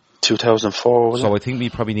 2004. So I think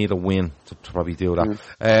we probably need a win to probably do that.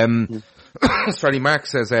 Sorry, Mark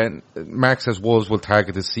says Wolves will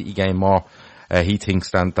target the City game more. He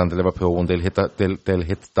thinks than the Liverpool one. They'll hit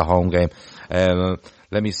the home game.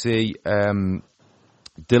 Let me see.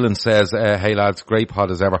 Dylan says, hey lads, great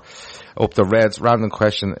pod as ever. Up the Reds. Random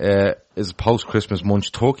question, is post-Christmas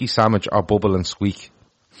munch turkey sandwich or bubble and squeak?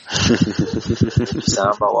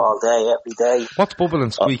 Sambo all day, every day. What's bubble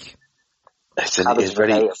and squeak? It's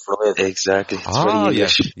very exactly. It's very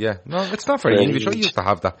English. Yeah. No, it's not very English. I used to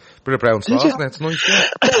have that bit of brown sauce, and it's nice.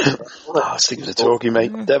 Yeah. I was thinking of the turkey,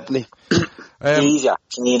 mate. Definitely.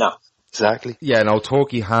 Canina. Exactly. Yeah. No,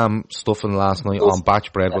 turkey ham stuffing last night on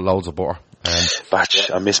batch bread with loads of butter.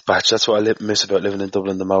 Batch. I miss batch. That's what I miss about living in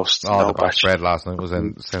Dublin the most. Oh, the batch bread last night was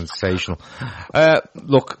sensational.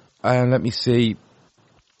 Look, let me see.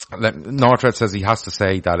 Northred says he has to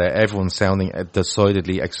say that everyone's sounding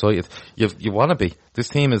decidedly excited. You want to be. This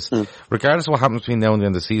team is, regardless of what happens between now and the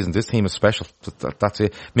end of the season, this team is special. That's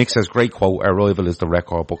it. Mick says, great quote, our rival is the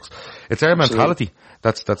record books. It's our mentality.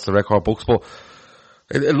 That's the record books. But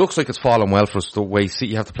it looks like it's fallen well for us the way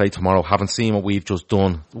City have to play tomorrow. Having seen what we've just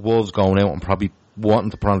done, Wolves going out and probably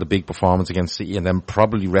wanting to put on the big performance against City and then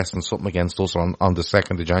probably resting something against us on the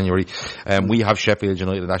 2nd of January. We have Sheffield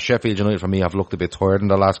United. That Sheffield United for me have looked a bit tired in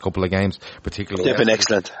the last couple of games, particularly. They've been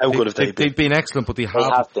excellent. How good have they been? They've been excellent, but they've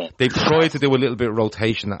tried to do a little bit of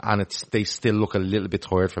rotation and they still look a little bit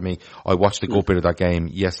tired for me. I watched a good bit of that game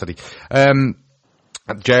yesterday.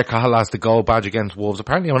 Ger Cahill has the goal badge against Wolves.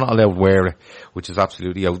 Apparently we're not allowed to wear it, which is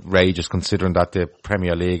absolutely outrageous considering that the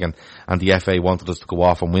Premier League and the FA wanted us to go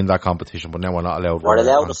off and win that competition, but now we're not allowed to wear it.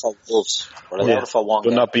 We're allowed to for Wolves. We're allowed for one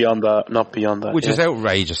game. But not beyond that. Which is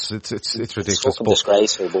outrageous. It's ridiculous. It's fucking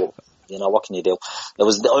disgraceful, but you know, what can you do?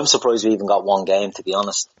 I'm surprised we even got one game, to be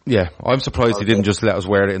honest. Yeah, I'm surprised he didn't just let us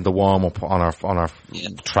wear it in the warm-up on our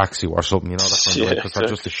tracksuit or something, you know, that kind of way, because they're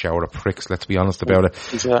just a shower of pricks, let's be honest about it.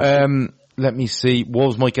 Exactly. Let me see.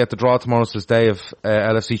 Wolves might get the draw tomorrow, says Dave,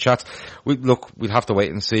 LFC chats. We'll have to wait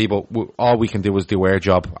and see, but all we can do is do our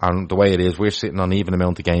job, and the way it is, we're sitting on even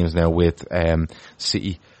amount of games now with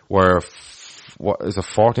City, where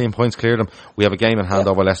 14 points clear them. We have a game in hand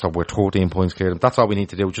over Leicester, we're 13 points clear them. That's all we need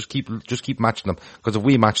to do. Just keep matching them, because if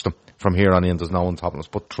we match them from here on in, there's no one topping us.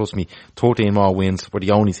 But trust me, 13 more wins, we're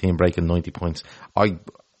the only team breaking 90 points.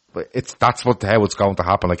 That's how it's going to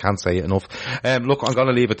happen. I can't say it enough. Look, I'm going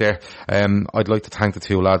to leave it there. I'd like to thank the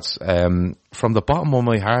two lads, from the bottom of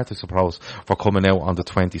my heart, I suppose, for coming out on the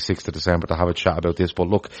 26th of December to have a chat about this. But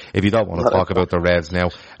look, if you don't want to talk about the Reds now,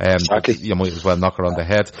 you might as well knock her on the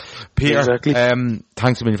head. Peter,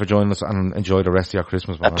 thanks a million for joining us, and enjoy the rest of your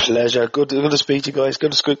Christmas, man. A pleasure. Good to speak to you guys.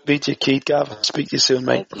 Good to speak to you, Keith, Gav. Speak to you soon,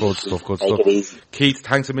 mate. Good stuff. Take it easy. Keith,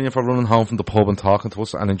 thanks a million for running home from the pub and talking to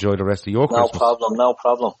us, and enjoy the rest of your Christmas. No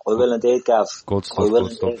problem. I will indeed, Gav. Good stuff.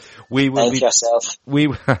 Thank yourself. We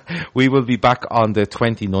will be back on the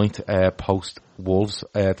 29th, post Wolves,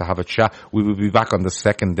 to have a chat. We will be back on the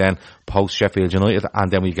 2nd then, post Sheffield United, and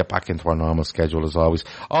then we get back into our normal schedule as always.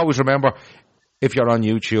 Always remember, if you're on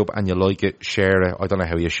YouTube and you like it, share it. I don't know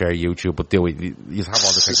how you share YouTube, but do it. You have all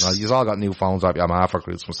the technology. You've all got new phones up your man for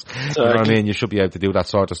Christmas. You know what I mean? You should be able to do that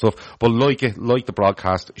sort of stuff. But like the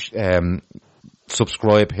broadcast,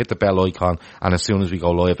 subscribe, hit the bell icon, and as soon as we go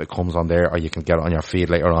live, it comes on there, or you can get it on your feed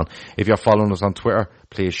later on. If you're following us on Twitter,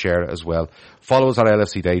 please share it as well. Follow us at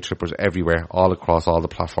LFC Day Trippers everywhere, all across all the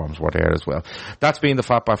platforms. We're there as well. That's been the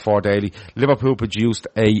Fat by 4 Daily. Liverpool produced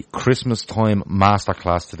a Christmas time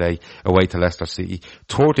masterclass today away to Leicester City.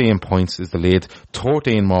 13 points is the lead,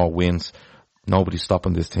 13 more wins. Nobody's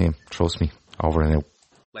stopping this team. Trust me. Over and out.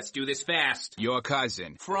 Let's do this fast. Your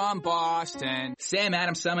cousin from Boston. Sam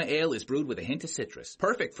Adams Summer Ale is brewed with a hint of citrus.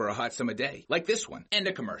 Perfect for a hot summer day, like this one. End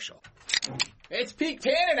of commercial. It's peak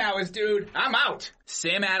tannin hours, dude. I'm out.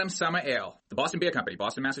 Sam Adams Summer Ale. The Boston Beer Company,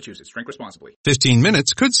 Boston, Massachusetts. Drink responsibly. 15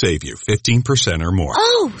 minutes could save you 15% or more.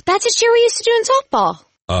 Oh, that's a cheer we used to do in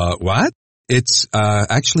softball. What? It's,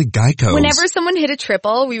 actually Geico. Whenever someone hit a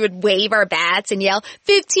triple, we would wave our bats and yell,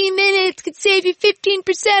 15 minutes could save you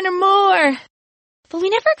 15% or more. But we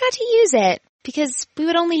never got to use it because we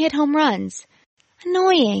would only hit home runs.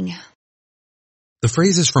 Annoying. The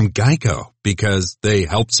phrase is from Geico because they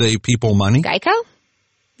help save people money. Geico?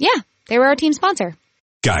 Yeah, they were our team sponsor.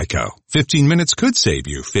 Geico. 15 minutes could save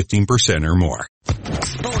you 15% or more.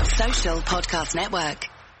 Sports Social Podcast Network.